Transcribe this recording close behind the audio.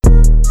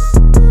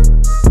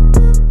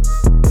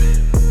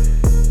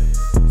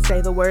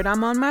word,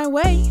 I'm on my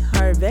way.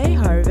 Harvey.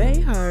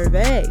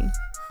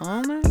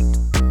 All night,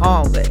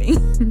 all day.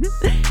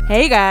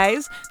 Hey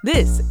guys,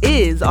 this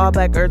is All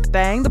Black Earth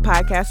Thing, the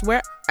podcast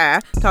where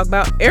I talk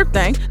about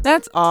everything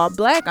that's all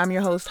black. I'm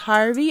your host,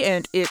 Harvey,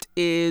 and it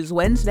is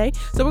Wednesday,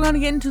 so we're going to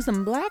get into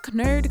some black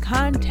nerd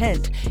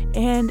content.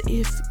 And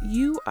if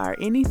you are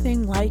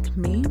anything like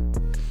me,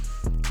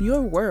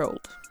 your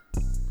world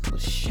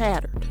was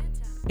shattered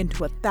into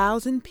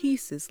 1,000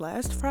 pieces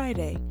last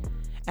Friday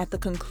at the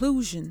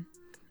conclusion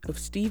of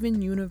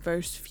Steven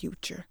Universe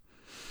Future.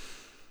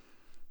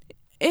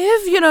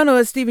 If you don't know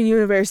what Steven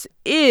Universe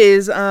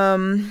is,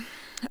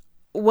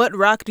 what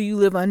rock do you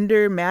live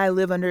under? May I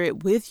live under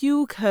it with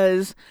you?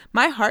 Because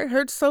my heart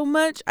hurts so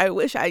much. I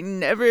wish I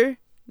never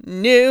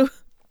knew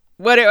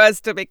what it was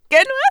to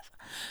begin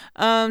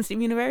with.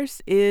 Steven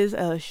Universe is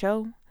a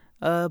show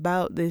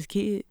about this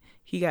kid.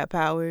 He got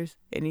powers,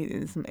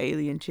 and some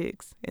alien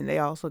chicks, and they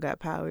also got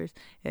powers.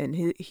 And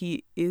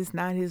he is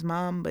not his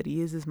mom, but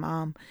he is his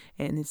mom,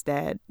 and his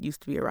dad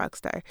used to be a rock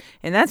star.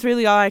 And that's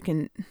really all I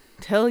can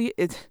tell you.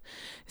 It's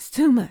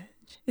too much.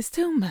 It's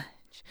too much.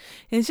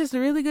 And it's just a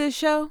really good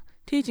show,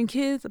 teaching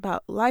kids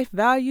about life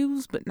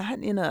values, but not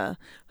in a,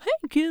 hey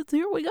kids,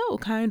 here we go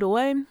kind of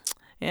way.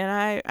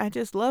 And I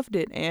just loved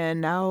it. And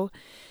now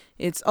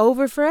it's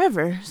over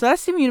forever. So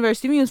that's Steven Universe.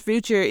 Steven Universe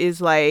Future is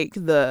like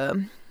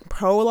the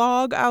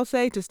prologue, I'll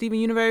say, to Steven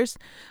Universe.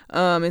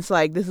 It's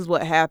like, this is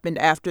what happened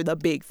after the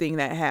big thing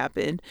that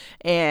happened.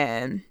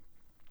 And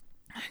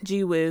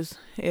gee whiz,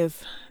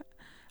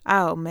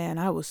 oh man,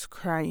 I was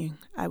crying,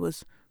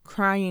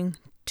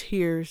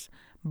 tears,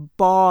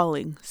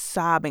 bawling,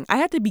 sobbing. I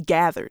had to be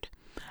gathered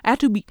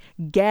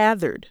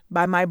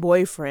by my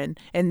boyfriend,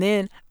 and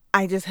then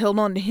I just held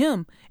on to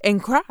him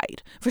and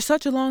cried for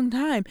such a long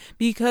time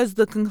because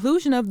the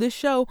conclusion of this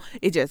show,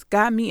 it just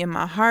got me in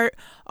my heart.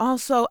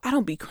 Also, I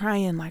don't be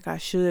crying like I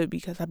should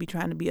because I be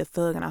trying to be a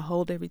thug and I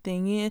hold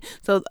everything in.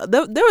 So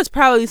there was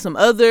probably some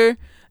other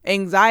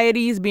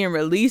anxieties being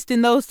released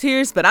in those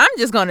tears, but I'm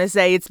just going to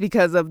say it's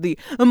because of the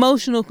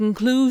emotional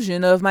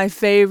conclusion of my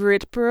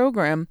favorite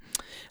program.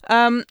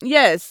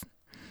 Yes.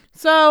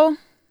 So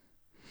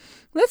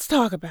let's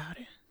talk about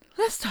it.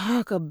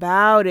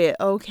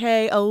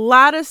 Okay? A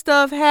lot of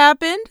stuff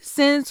happened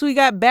since we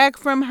got back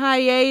from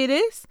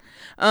hiatus.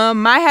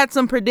 I had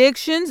some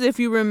predictions, if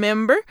you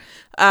remember.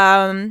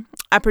 I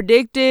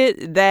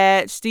predicted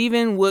that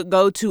Steven would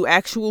go to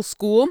actual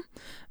school,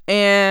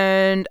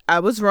 and I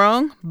was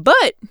wrong,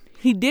 but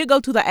he did go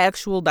to the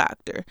actual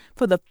doctor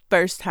for the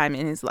first time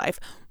in his life.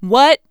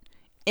 What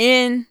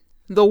in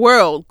the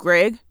world,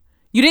 Greg?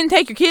 You didn't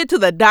take your kid to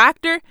the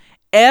doctor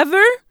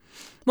ever?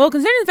 Well,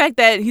 considering the fact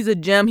that he's a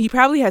gem, he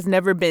probably has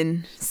never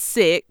been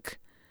sick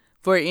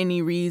for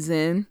any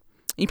reason.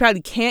 He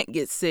probably can't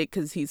get sick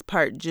because he's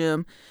part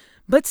gem.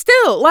 But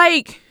still,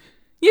 like,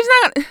 you're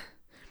just not...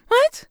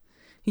 What?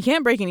 He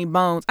can't break any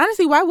bones.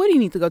 Honestly, why would he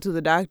need to go to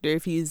the doctor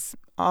if he's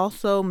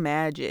also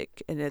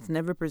magic and has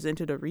never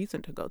presented a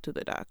reason to go to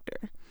the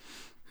doctor?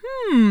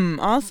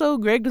 Also,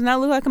 Greg does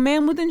not look like a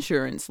man with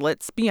insurance,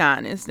 let's be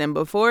honest. And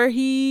before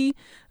he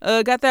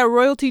got that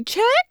royalty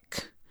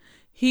check,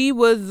 he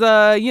was,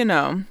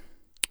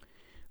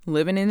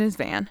 living in his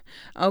van.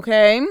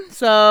 Okay,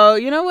 so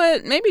you know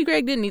what? Maybe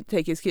Greg didn't need to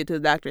take his kid to the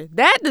doctor.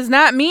 That does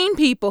not mean,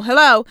 people,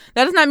 hello,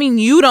 that does not mean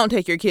you don't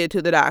take your kid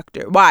to the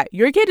doctor. Why?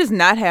 Your kid is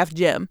not half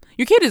gem.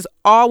 Your kid is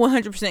all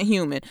 100%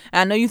 human.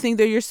 I know you think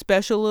they're your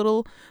special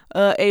little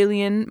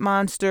alien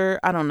monster.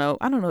 I don't know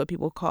what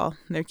people call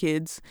their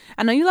kids.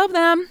 I know you love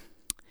them.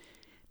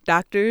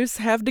 Doctors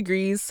have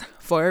degrees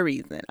for a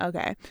reason.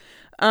 Okay.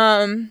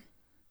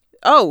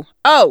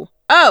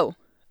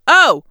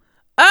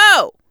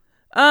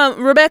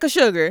 Rebecca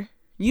Sugar,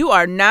 you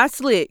are not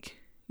slick.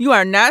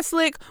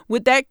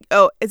 With that.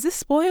 Oh, is this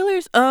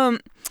spoilers? I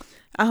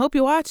hope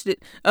you watched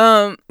it.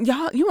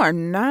 Y'all, you are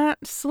not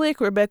slick,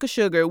 Rebecca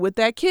Sugar, with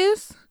that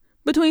kiss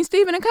between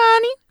Steven and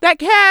Connie. That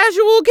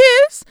casual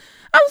kiss.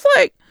 I was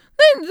like,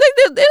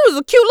 it was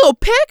a cute little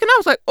peck, and I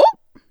was like, oh,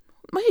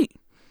 wait,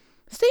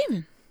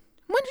 Steven,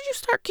 when did you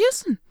start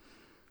kissing?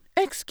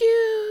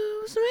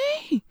 Excuse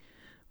me.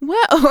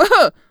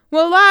 Well,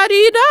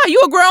 la-dee-da,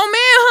 you a grown man,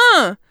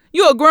 huh?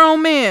 You a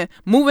grown man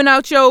moving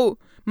out your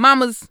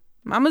mama's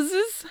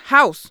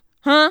house,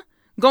 huh?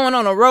 Going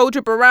on a road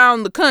trip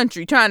around the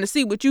country trying to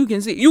see what you can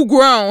see. You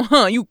grown,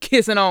 huh? You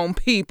kissing on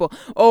people.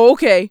 Oh,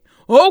 okay.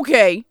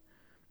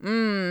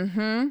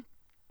 When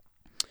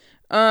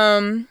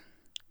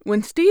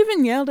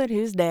Steven yelled at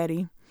his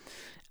daddy,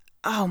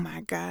 oh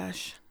my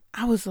gosh,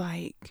 I was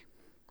like,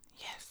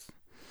 yes.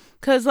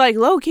 Cause like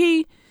low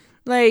key,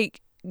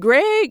 like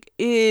Greg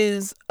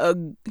he's a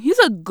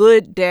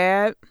good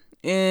dad.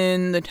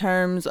 In the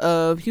terms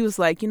of, he was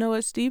like, you know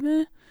what,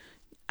 Steven?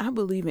 I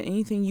believe in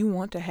anything you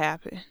want to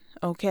happen,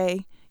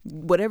 okay?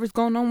 Whatever's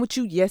going on with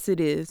you, yes, it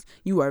is.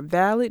 You are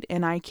valid,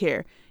 and I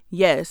care.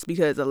 Yes,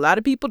 because a lot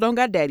of people don't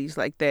got daddies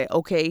like that,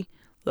 okay?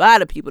 A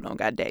lot of people don't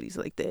got daddies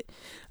like that.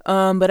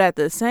 But at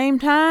the same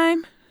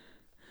time,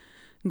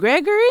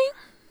 Gregory,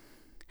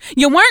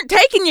 you weren't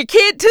taking your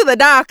kid to the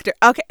doctor.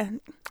 Okay,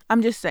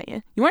 I'm just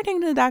saying. You weren't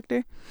taking him to the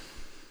doctor.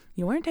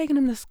 You weren't taking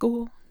him to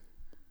school.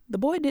 The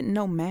boy didn't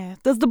know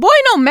math. Does the boy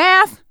know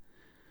math?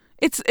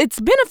 It's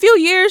been a few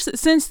years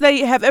since they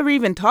have ever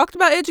even talked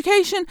about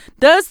education.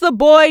 Does the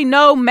boy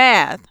know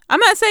math? I'm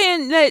not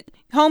saying that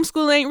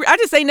homeschooling, I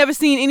just ain't never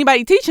seen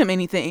anybody teach him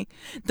anything.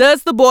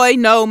 Does the boy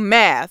know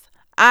math?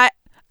 I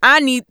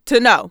need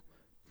to know.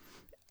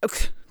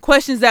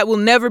 Questions that will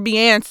never be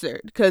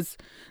answered because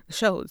the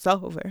show is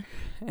over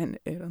and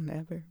it'll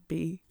never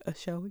be a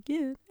show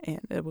again and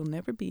there will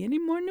never be any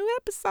more new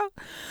episodes.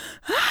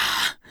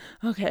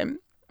 Okay.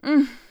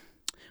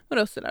 What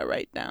else did I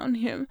write down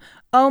here?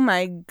 Oh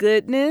my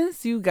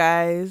goodness, you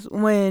guys.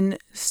 When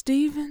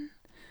Steven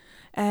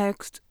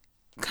asked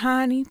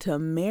Connie to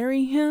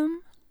marry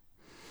him,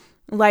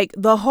 like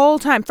the whole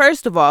time,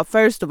 first of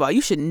all,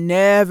 you should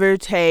never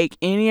take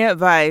any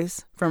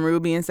advice from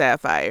Ruby and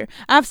Sapphire.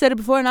 I've said it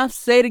before and I'll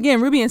say it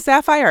again. Ruby and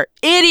Sapphire are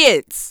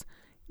idiots.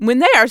 When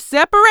they are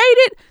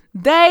separated,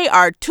 they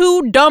are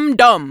two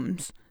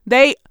dum-dums.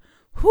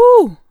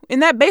 In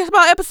that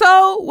baseball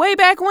episode way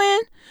back when,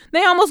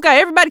 they almost got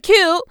everybody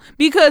killed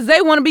because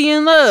they want to be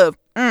in love.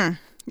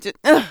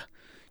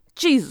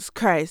 Jesus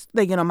Christ,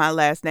 they get on my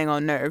last dang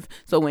on nerve.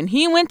 So when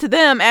he went to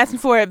them asking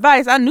for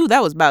advice, I knew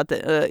that was about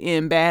to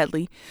end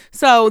badly.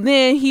 So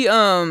then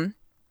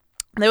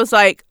they was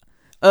like,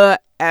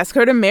 ask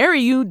her to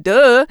marry you,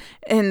 duh.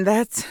 And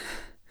that's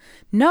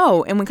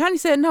no. And when Connie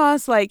said no, I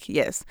was like,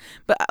 yes.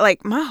 But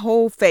like my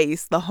whole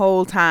face the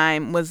whole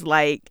time was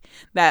like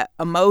that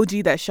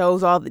emoji that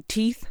shows all the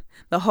teeth.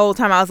 The whole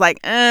time I was like,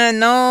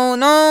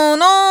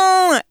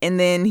 no. And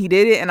then he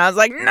did it and I was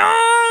like,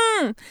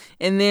 no.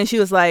 And then she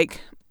was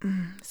like,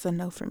 it's a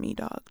no for me,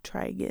 dog.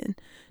 Try again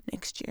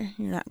next year.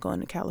 You're not going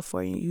to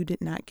California. You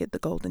did not get the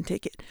golden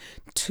ticket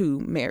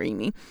to marry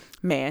me.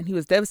 Man, he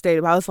was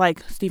devastated. I was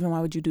like, Steven, why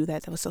would you do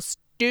that? That was so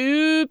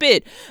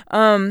stupid.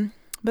 But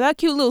that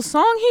cute little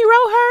song he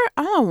wrote her,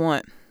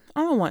 all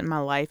I want in my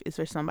life is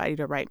for somebody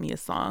to write me a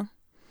song.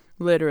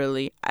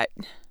 Literally.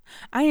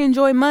 I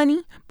enjoy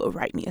money, but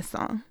write me a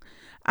song.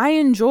 I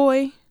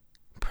enjoy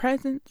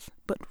presents,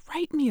 but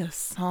write me a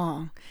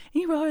song.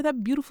 And he wrote her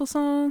that beautiful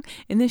song.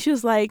 And then she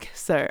was like,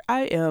 sir,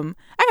 I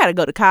gotta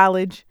go to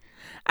college.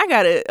 I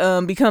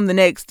gotta become the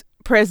next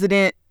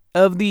president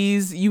of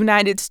these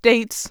United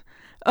States.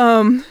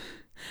 I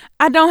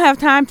don't have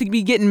time to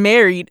be getting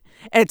married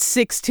at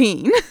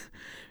 16.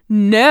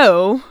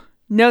 No,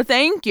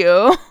 thank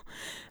you.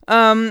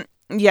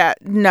 Yeah,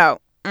 no.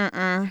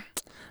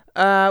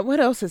 What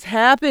else has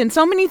happened?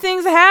 So many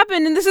things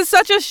happened, and this is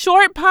such a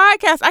short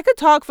podcast. I could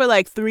talk for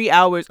like 3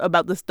 hours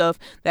about the stuff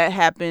that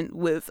happened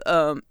with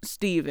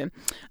Steven.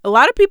 A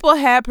lot of people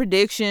had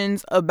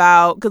predictions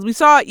about, because we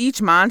saw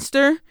each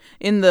monster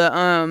in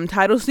the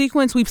title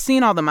sequence. We've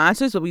seen all the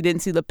monsters, but we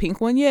didn't see the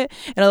pink one yet.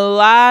 And a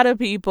lot of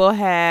people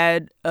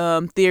had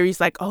theories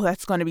like, oh,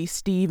 that's going to be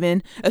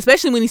Steven,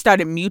 especially when he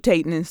started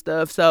mutating and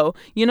stuff. So,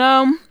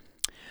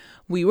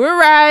 we were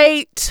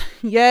right.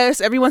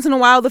 Yes, every once in a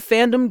while the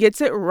fandom gets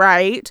it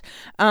right.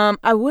 I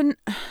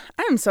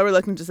am so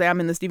reluctant to say I'm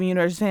in the Steven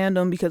Universe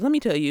fandom because let me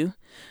tell you,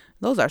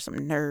 those are some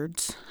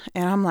nerds.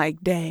 And I'm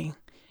like, dang,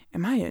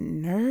 am I a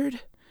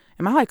nerd?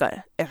 Am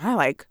I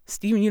like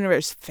Steven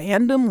Universe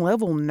fandom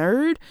level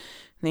nerd?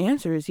 And the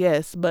answer is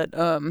yes, but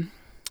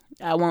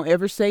I won't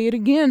ever say it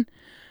again.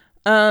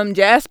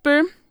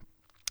 Jasper,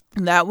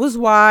 that was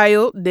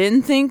wild.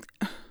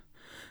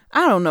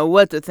 I don't know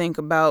what to think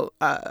about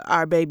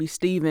our baby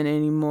Steven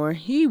anymore.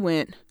 He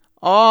went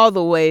all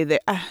the way there.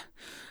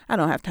 I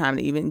don't have time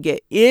to even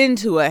get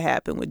into what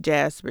happened with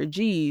Jasper.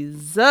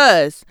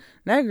 Jesus.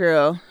 That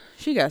girl,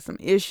 she got some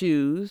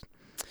issues.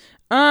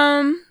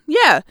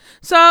 Yeah.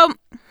 So,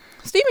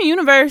 Steven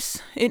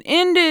Universe, it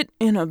ended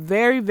in a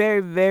very,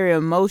 very, very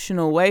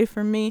emotional way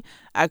for me.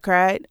 I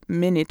cried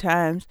many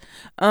times.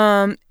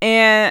 And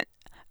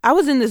I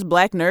was in this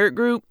black nerd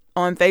group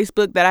on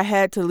Facebook that I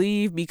had to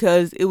leave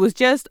because it was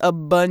just a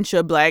bunch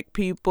of black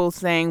people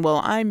saying,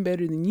 well, I'm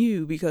better than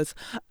you because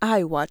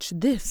I watch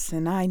this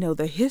and I know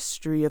the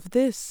history of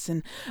this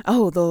and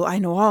though I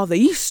know all the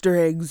Easter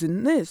eggs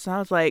in this. I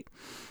was like,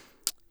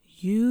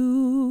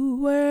 you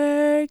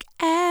work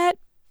at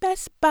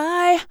Best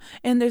Buy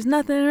and there's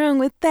nothing wrong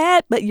with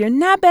that, but you're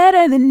not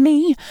better than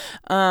me.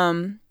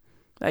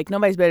 Like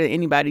nobody's better than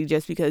anybody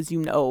just because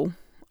you know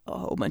a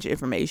whole bunch of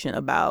information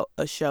about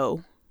a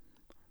show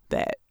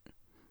that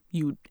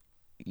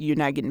you're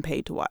not getting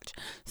paid to watch.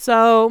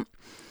 So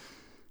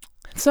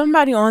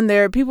somebody on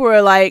there, people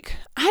were like,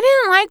 I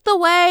didn't like the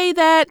way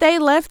that they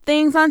left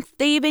things on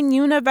Steven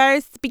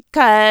Universe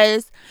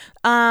because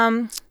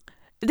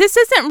this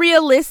isn't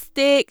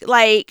realistic.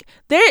 Like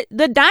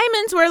the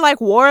diamonds were like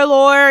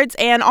warlords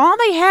and all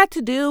they had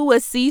to do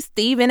was see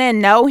Steven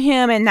and know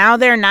him and now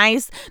they're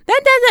nice.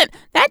 That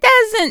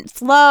doesn't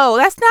flow.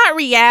 That's not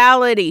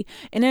reality.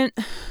 And then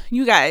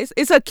you guys,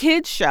 it's a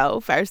kids show,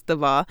 first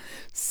of all.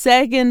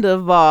 Second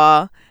of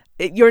all,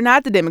 you're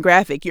not the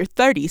demographic. You're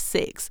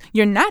 36.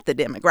 You're not the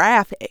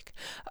demographic.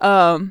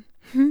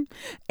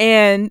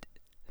 And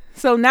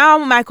So now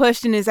my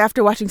question is,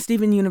 after watching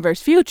Steven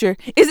Universe Future,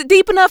 is it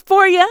deep enough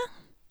for you?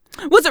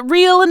 Was it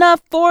real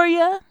enough for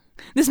you?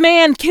 This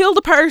man killed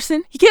a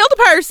person. He killed a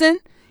person.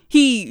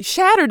 He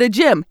shattered a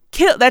gym.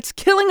 That's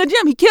killing a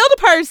gym. He killed a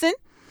person.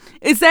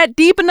 Is that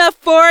deep enough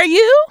for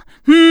you?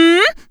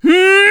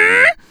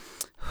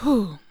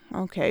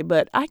 Okay,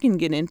 but I can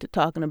get into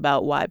talking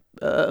about why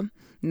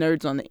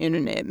nerds on the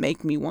internet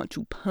make me want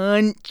to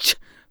punch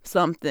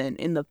something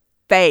in the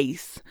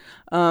face.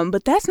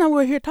 But that's not what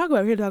we're here to talk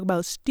about. We're here to talk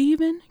about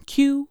Steven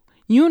Q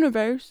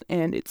Universe,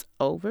 and it's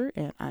over,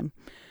 and I'm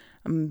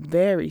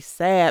very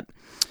sad.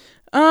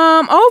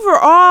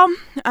 Overall,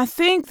 I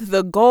think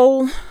the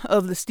goal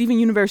of the Steven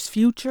Universe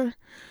Future,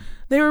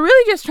 they were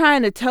really just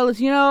trying to tell us,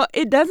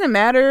 it doesn't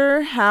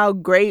matter how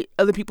great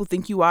other people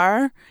think you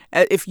are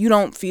if you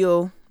don't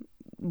feel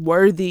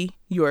worthy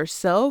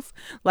yourself.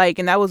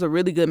 And that was a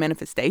really good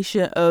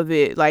manifestation of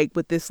it,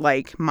 with this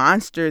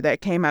monster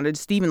that came out of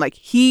Steven.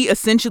 He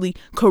essentially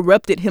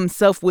corrupted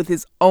himself with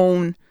his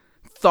own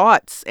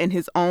thoughts and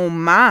his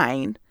own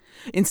mind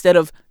instead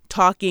of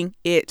talking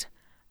it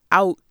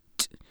out.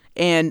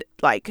 And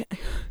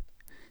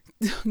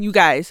you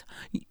guys,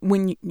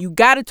 when you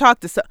gotta talk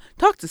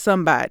to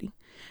somebody.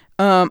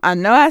 I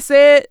know I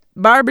said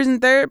barbers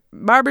ain't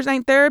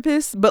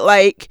therapists, but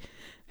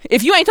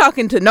if you ain't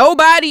talking to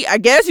nobody, I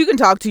guess you can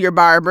talk to your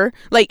barber.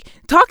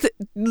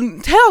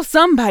 Tell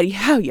somebody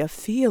how you're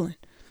feeling.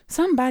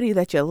 Somebody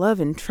that you love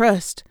and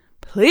trust.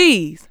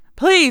 Please,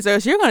 or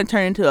else you're going to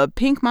turn into a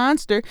pink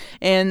monster,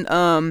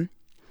 and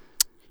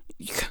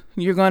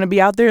you're going to be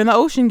out there in the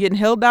ocean getting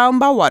held down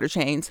by water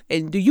chains.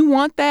 And do you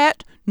want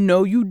that?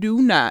 No, you do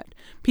not.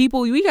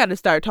 People, we got to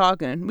start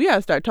talking. We got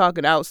to start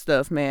talking out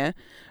stuff, man.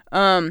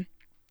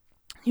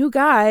 You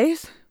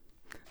guys,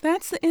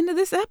 that's the end of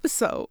this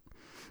episode.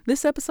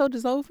 This episode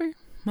is over,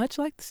 much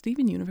like the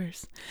Steven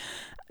Universe.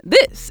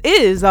 This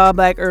is All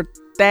Black Earth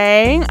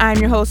Thing. I'm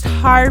your host,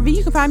 Harvey.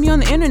 You can find me on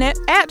the internet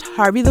at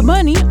Harvey the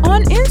Bunny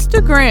on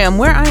Instagram,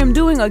 where I am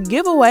doing a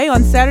giveaway.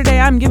 On Saturday,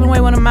 I'm giving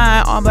away one of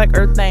my All Black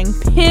Earth Thing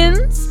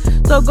pins.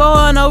 So go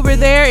on over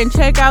there and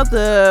check out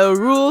the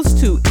rules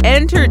to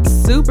enter. It's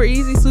super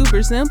easy,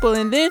 super simple,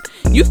 and then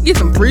you can get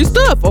some free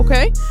stuff,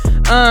 okay?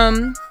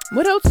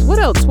 What else?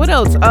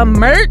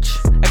 Merch.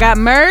 I got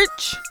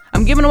merch.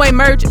 I'm giving away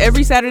merch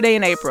every Saturday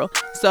in April.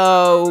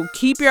 So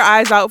keep your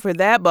eyes out for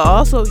that. But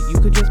also,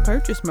 you could just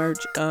purchase merch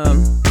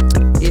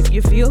if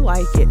you feel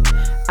like it.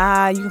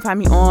 You can find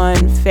me on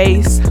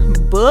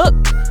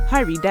Facebook,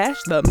 Harvey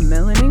the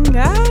Melanin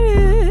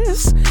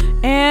Goddess.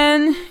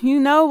 And you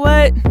know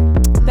what?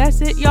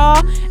 That's it,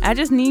 y'all. I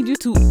just need you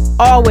to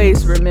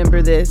always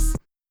remember this.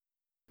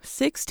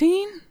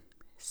 16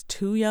 is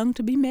too young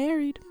to be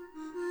married.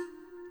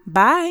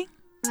 Bye.